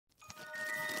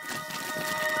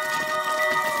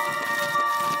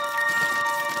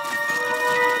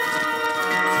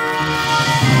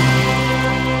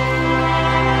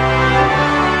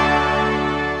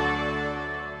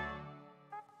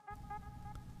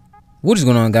What is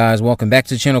going on, guys? Welcome back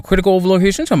to the channel. Critical Overlord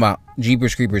here. So I'm talking about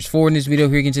Jeepers Creepers 4 in this video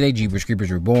here again today. Jeepers Creepers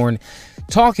Reborn.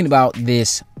 Talking about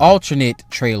this alternate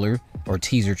trailer or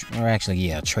teaser, or actually,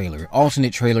 yeah, trailer.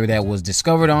 Alternate trailer that was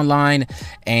discovered online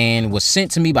and was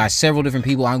sent to me by several different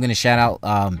people. I'm going to shout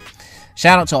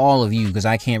out to all of you because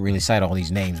I can't really cite all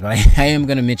these names, but I am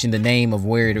going to mention the name of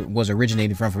where it was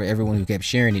originated from for everyone who kept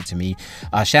sharing it to me.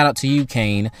 Shout out to you,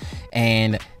 Kane.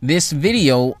 And this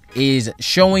video is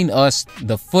showing us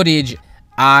the footage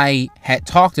I had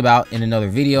talked about in another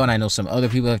video, and I know some other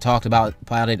people have talked about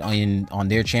it on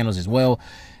their channels as well.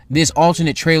 This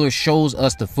alternate trailer shows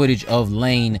us the footage of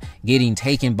Laine getting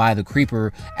taken by the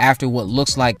creeper after what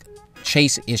looks like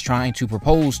Chase is trying to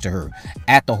propose to her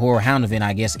at the Horror Hound event,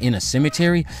 I guess, in a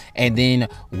cemetery. And then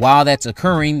while that's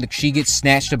occurring, she gets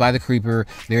snatched by the creeper.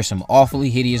 There's some awfully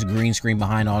hideous green screen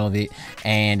behind all of it,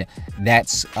 and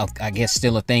that's I guess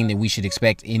still a thing that we should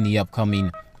expect in the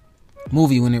upcoming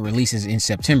movie when it releases in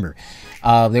September.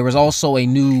 There was also a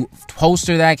new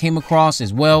poster that I came across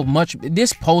as well.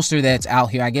 This poster that's out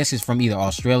here, I guess, is from either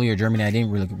Australia or Germany. I didn't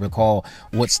really recall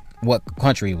what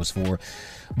country it was for,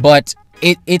 but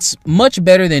it's much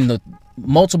better than the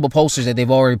multiple posters that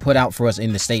they've already put out for us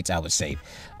in the States, I would say.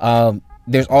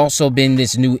 There's also been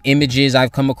this new images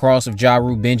I've come across of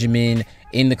Jaru Benjamin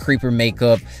in the creeper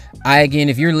makeup. Again,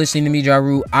 if you're listening to me,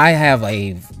 Jaru, I have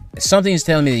something is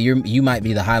telling me that you might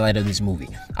be the highlight of this movie.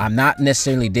 I'm not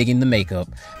necessarily digging the makeup,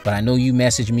 but I know you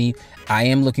messaged me. I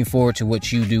am looking forward to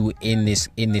what you do in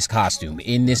this costume,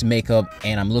 in this makeup,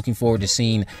 and I'm looking forward to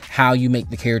seeing how you make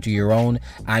the character your own.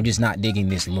 I'm just not digging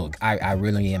this look. I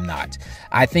really am not.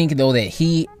 I think, though, that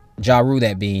Jaru,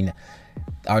 that being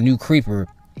our new creeper,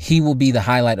 he will be the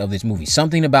highlight of this movie.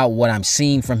 Something about what I'm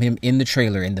seeing from him in the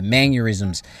trailer and the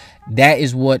mannerisms, that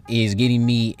is what is getting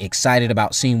me excited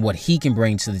about seeing what he can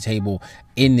bring to the table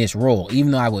in this role.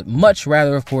 Even though I would much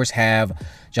rather, of course, have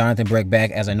Jonathan Breck back,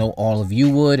 as I know all of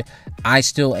you would, I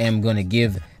still am going to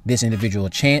give this individual a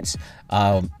chance.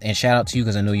 And shout out to you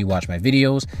because I know you watch my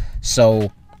videos.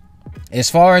 So as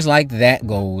far as like that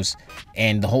goes,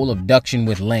 and the whole abduction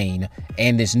with Laine,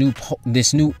 and this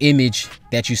new image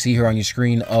that you see here on your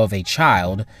screen of a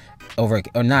child, or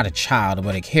not a child,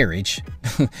 but a carriage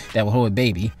that will hold a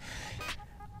baby.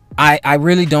 I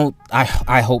really don't.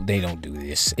 I hope they don't do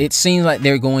this. It seems like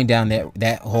they're going down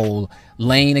that whole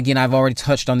Laine again. I've already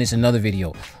touched on this in another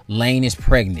video. Laine is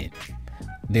pregnant.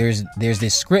 There's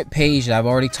this script page that I've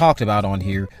already talked about on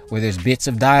here where there's bits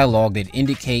of dialogue that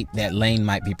indicate that Laine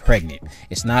might be pregnant.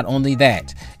 It's not only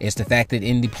that, it's the fact that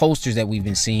in the posters that we've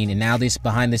been seeing, and now this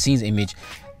behind the scenes image,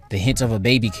 the hint of a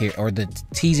baby carriage, or the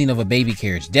teasing of a baby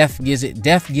carriage. Death gives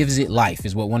it life,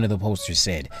 is what one of the posters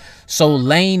said. So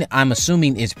Laine, I'm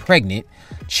assuming, is pregnant.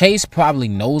 Chase probably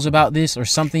knows about this or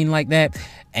something like that,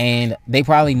 and they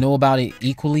probably know about it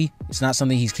equally. It's not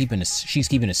something she's keeping a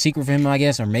secret from him, I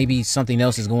guess, or maybe something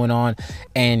else is going on,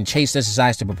 and Chase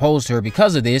decides to propose to her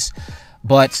because of this.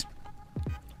 But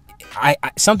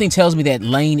something tells me that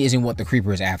Laine isn't what the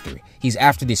creeper is after. He's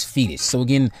after this fetus. So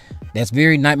again, that's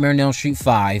very Nightmare on Elm Street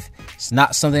 5. It's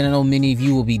not something I know many of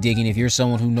you will be digging if you're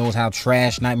someone who knows how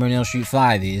trash Nightmare on Elm Street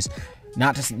 5 is.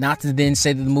 Not to then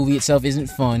say that the movie itself isn't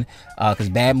fun, because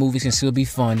bad movies can still be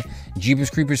fun. Jeepers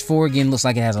Creepers 4, again, looks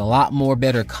like it has a lot more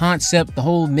better concept. The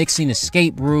whole mixing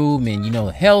escape room and,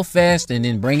 Hellfest, and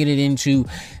then bringing it into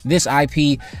this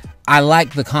IP. I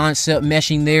like the concept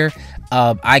meshing there.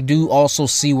 I do also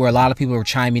see where a lot of people are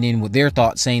chiming in with their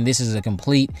thoughts, saying this is a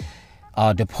complete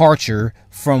departure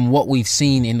from what we've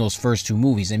seen in those first two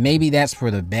movies, and maybe that's for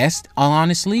the best.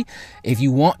 Honestly, if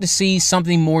you want to see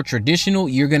something more traditional,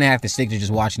 you're gonna have to stick to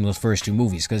just watching those first two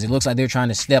movies, because it looks like they're trying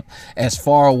to step as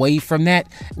far away from that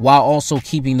while also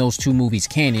keeping those two movies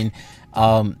canon,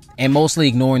 and mostly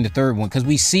ignoring the third one, because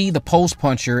we see the post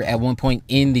puncher at one point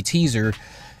in the teaser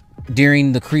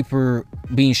during the creeper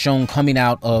being shown coming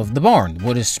out of the barn,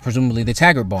 what is presumably the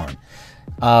Taggart barn.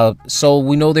 So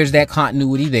we know there's that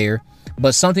continuity there.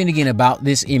 But something again about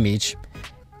this image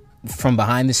from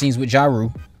behind the scenes with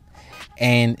Jaru,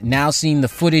 and now seeing the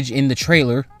footage in the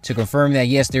trailer to confirm that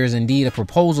yes, there is indeed a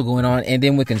proposal going on, and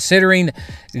then with considering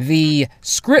the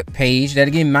script page that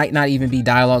again might not even be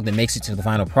dialogue that makes it to the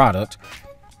final product,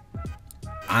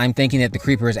 I'm thinking that the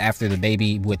creeper is after the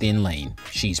baby within Laine.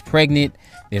 She's pregnant,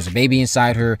 there's a baby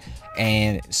inside her,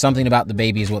 and something about the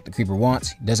baby is what the creeper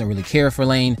wants. He doesn't really care for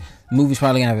Laine. The movie's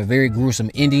probably gonna have a very gruesome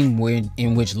ending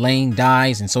in which Laine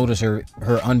dies, and so does her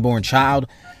unborn child.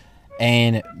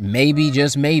 And maybe,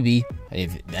 just maybe,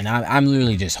 I'm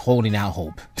literally just holding out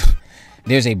hope,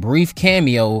 there's a brief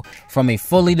cameo from a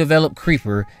fully developed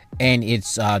creeper, and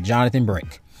it's Jonathan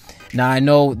Breck. Now, I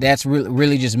know that's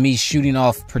really just me shooting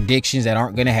off predictions that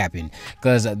aren't going to happen,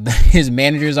 because his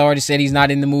manager's already said he's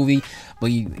not in the movie,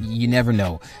 but you never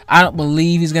know. I don't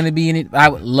believe he's going to be in it. I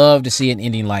would love to see an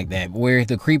ending like that, where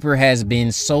the Creeper has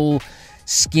been so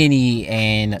skinny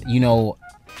and, you know,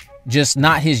 just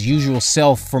not his usual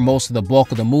self for most of the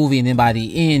bulk of the movie, and then by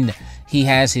the end he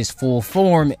has his full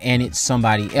form and it's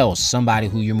somebody else, somebody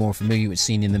who you're more familiar with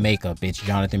seeing in the makeup. It's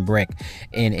Jonathan Breck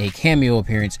in a cameo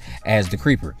appearance as the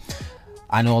Creeper.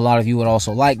 I know a lot of you would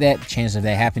also like that. Chances of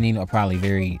that happening are probably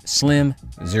very slim.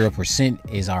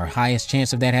 0% is our highest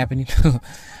chance of that happening.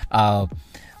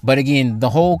 But again, the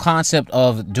whole concept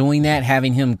of doing that,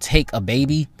 having him take a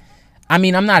baby, I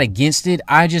mean, I'm not against it.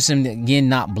 I just am, again,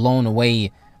 not blown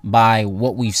away by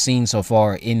what we've seen so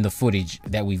far in the footage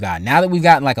that we've got. Now that we've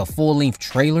gotten like a full-length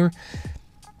trailer,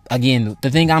 again,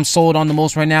 the thing I'm sold on the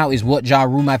most right now is what Ja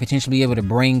Rule might potentially be able to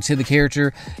bring to the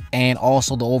character, and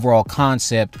also the overall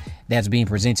concept that's being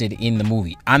presented in the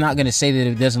movie. I'm not going to say that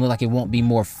it doesn't look like it won't be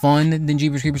more fun than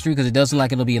Jeepers Creepers 3, because it does look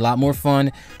like it'll be a lot more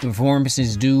fun. The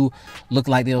performances do look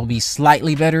like they'll be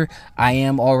slightly better. I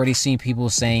am already seeing people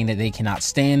saying that they cannot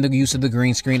stand the use of the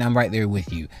green screen. I'm right there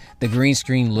with you. The green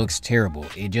screen looks terrible.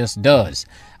 It just does.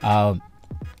 And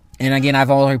again, I've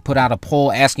already put out a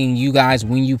poll asking you guys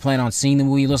when you plan on seeing the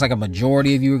movie. It looks like a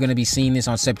majority of you are going to be seeing this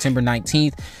on September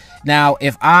 19th. Now,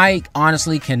 if I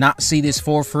honestly cannot see this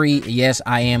for free, yes,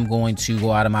 I am going to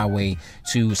go out of my way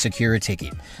to secure a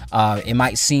ticket.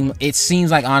 It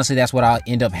seems like, honestly, that's what I'll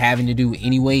end up having to do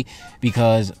anyway,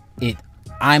 because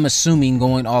I'm assuming,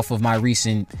 going off of my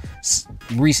recent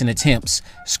attempts,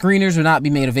 screeners will not be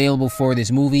made available for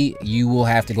this movie. You will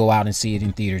have to go out and see it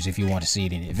in theaters if you want to see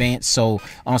it in advance. So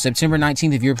on September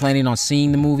 19th, if you're planning on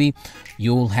seeing the movie,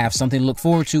 you'll have something to look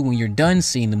forward to when you're done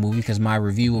seeing the movie, because my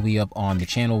review will be up on the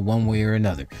channel one way or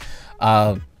another.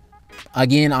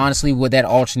 Again, honestly, with that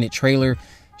alternate trailer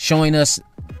showing us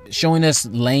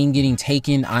Laine getting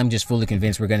taken, I'm just fully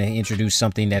convinced we're going to introduce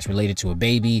something that's related to a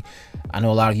baby. I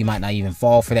know a lot of you might not even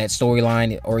fall for that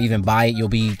storyline or even buy it. You'll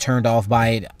be turned off by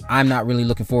it. I'm not really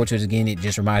looking forward to it. Again, it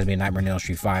just reminds me of Nightmare on Elm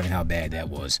Street 5 and how bad that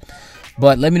was.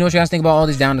 But let me know what you guys think about all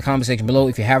this down in the comment section below.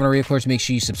 If you haven't already, of course, make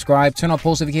sure you subscribe, turn on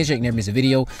post notifications so you can never miss a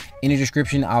video. In the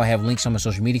description, I'll have links on my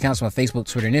social media accounts, on Facebook,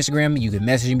 Twitter, and Instagram. You can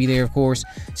message me there, of course.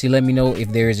 So let me know if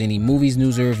there's any movies,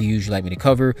 news, or reviews you'd like me to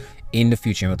cover in the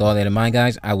future. And with all that in mind,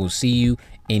 guys, I will see you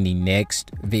in the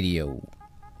next video.